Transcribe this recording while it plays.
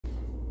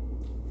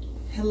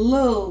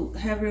Hello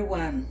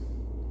everyone,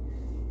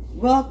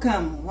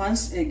 welcome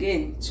once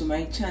again to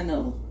my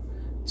channel.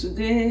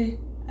 Today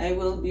I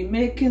will be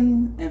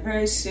making a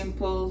very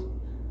simple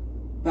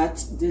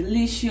but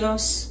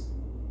delicious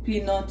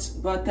peanut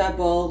butter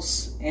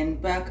balls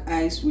and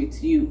Buckeyes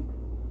with you,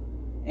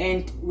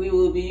 and we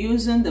will be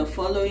using the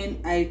following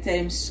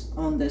items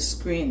on the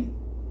screen.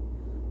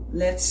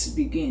 Let's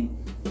begin.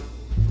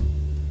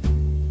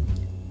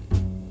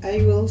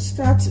 I will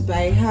start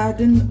by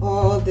adding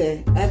all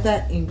the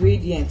other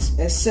ingredients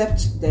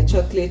except the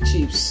chocolate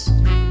chips.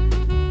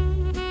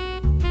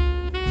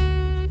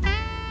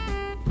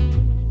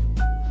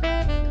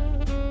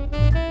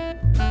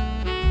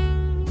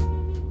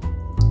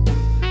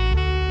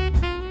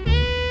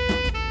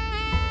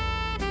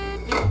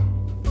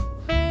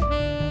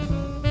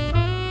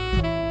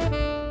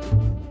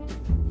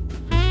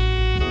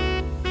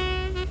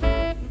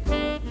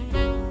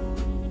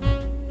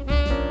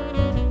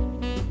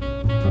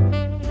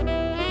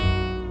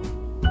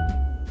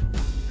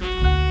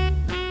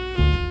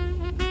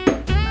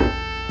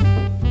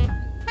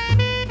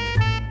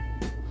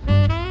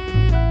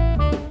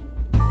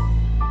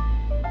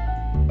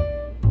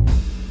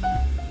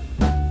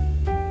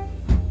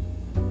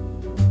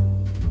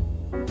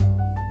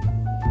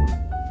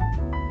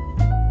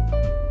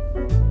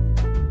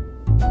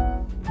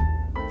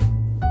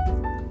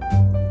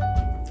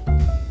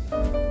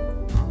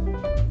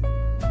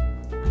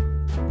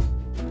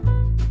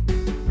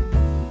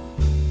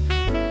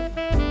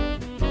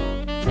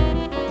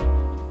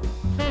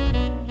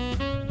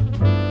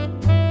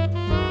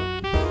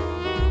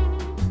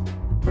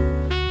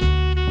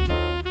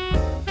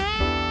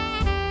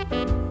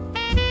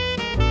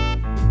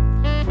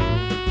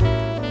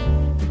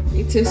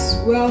 It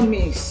is well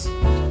mixed.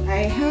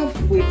 I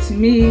have with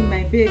me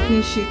my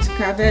baking sheet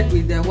covered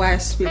with the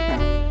wax paper.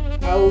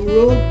 I will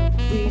roll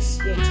these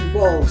into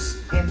balls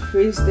and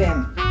freeze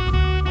them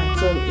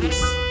until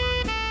it's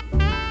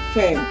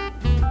firm.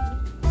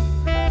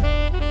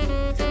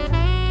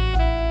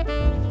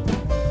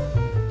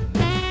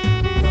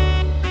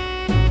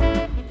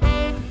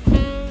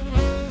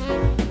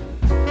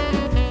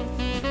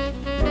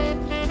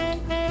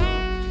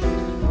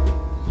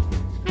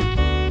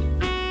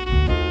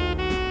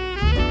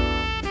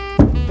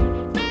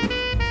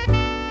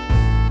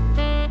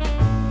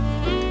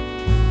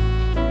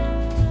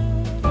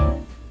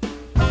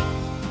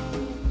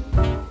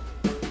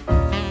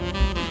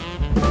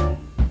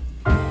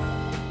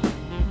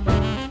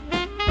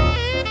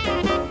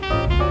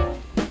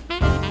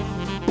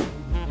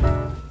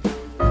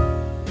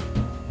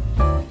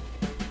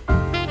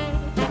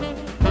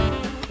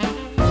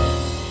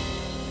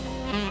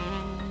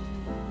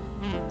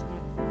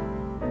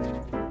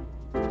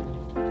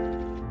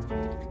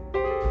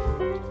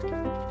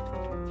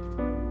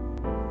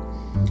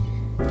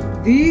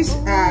 These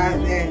are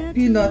the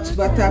peanut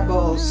butter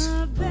balls.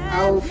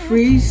 I will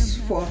freeze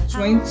for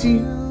 20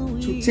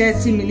 to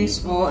 30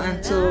 minutes or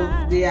until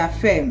they are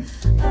firm.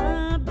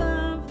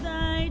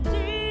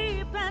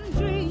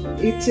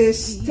 It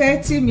is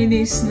 30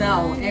 minutes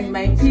now and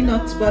my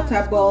peanut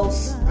butter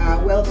balls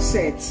are well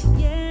set.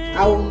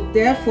 I will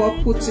therefore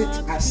put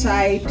it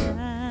aside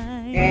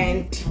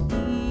and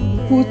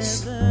put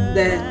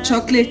the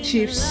chocolate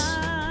chips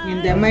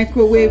in the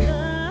microwave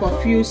for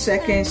a few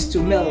seconds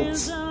to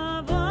melt.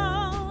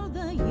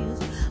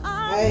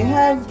 I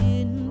have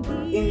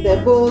in the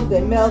bowl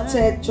the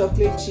melted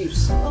chocolate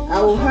chips.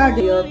 I will add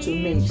the oil to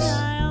mix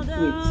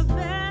with.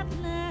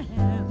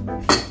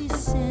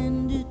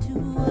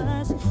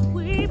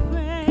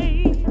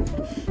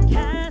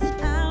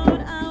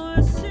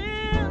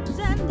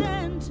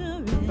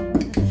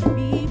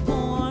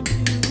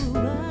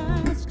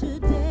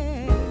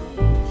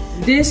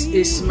 This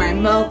is my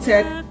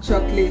melted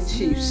chocolate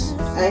chips.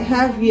 I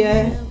have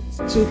here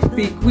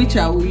toothpick which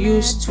I will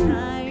use to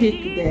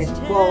pick the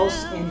balls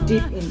and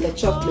dip in the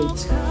chocolate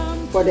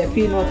for the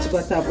peanut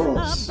butter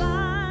balls.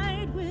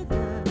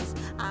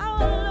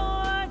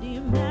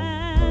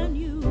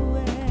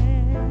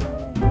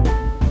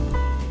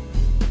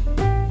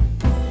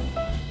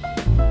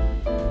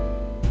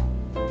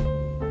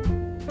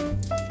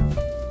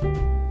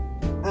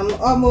 I'm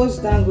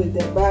almost done with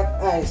the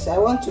Buckeyes. I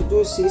want to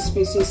do 6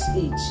 pieces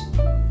each.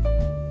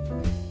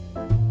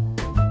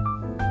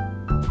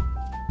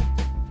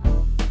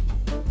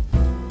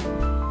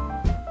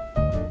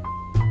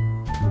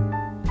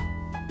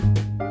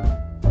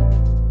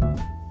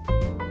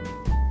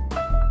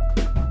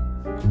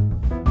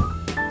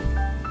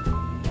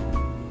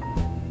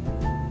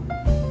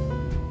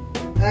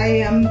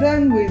 I am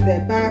done with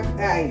the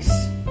Buckeyes.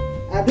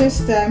 At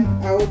this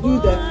time, I will do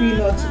the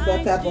peanut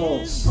butter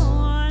balls.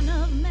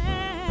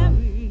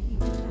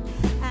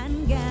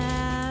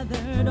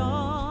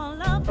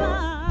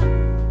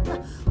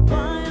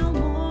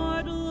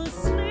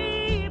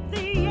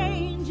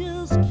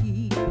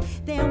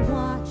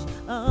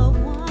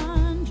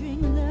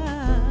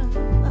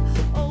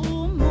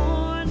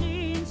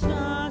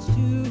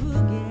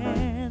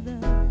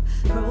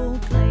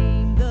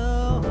 Proclaim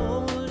the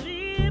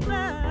Holy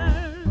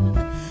Birth,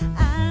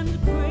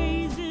 and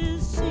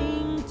praises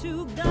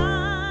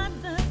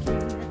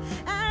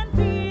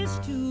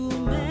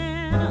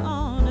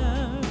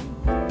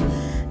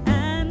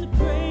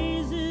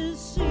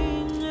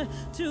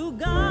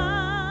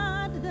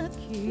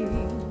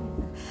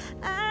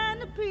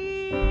and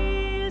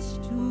peace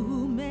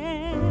to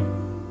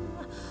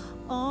men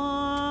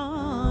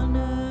on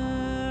earth.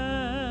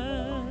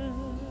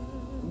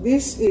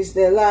 This is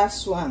the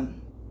last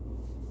one.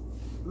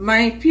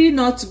 My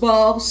peanut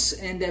balls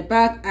and the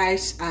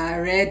Buckeyes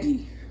are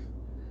ready.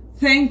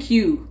 Thank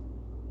you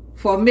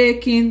for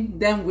making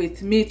them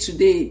with me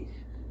today.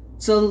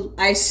 Till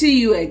I see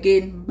you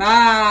again.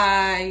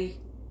 Bye.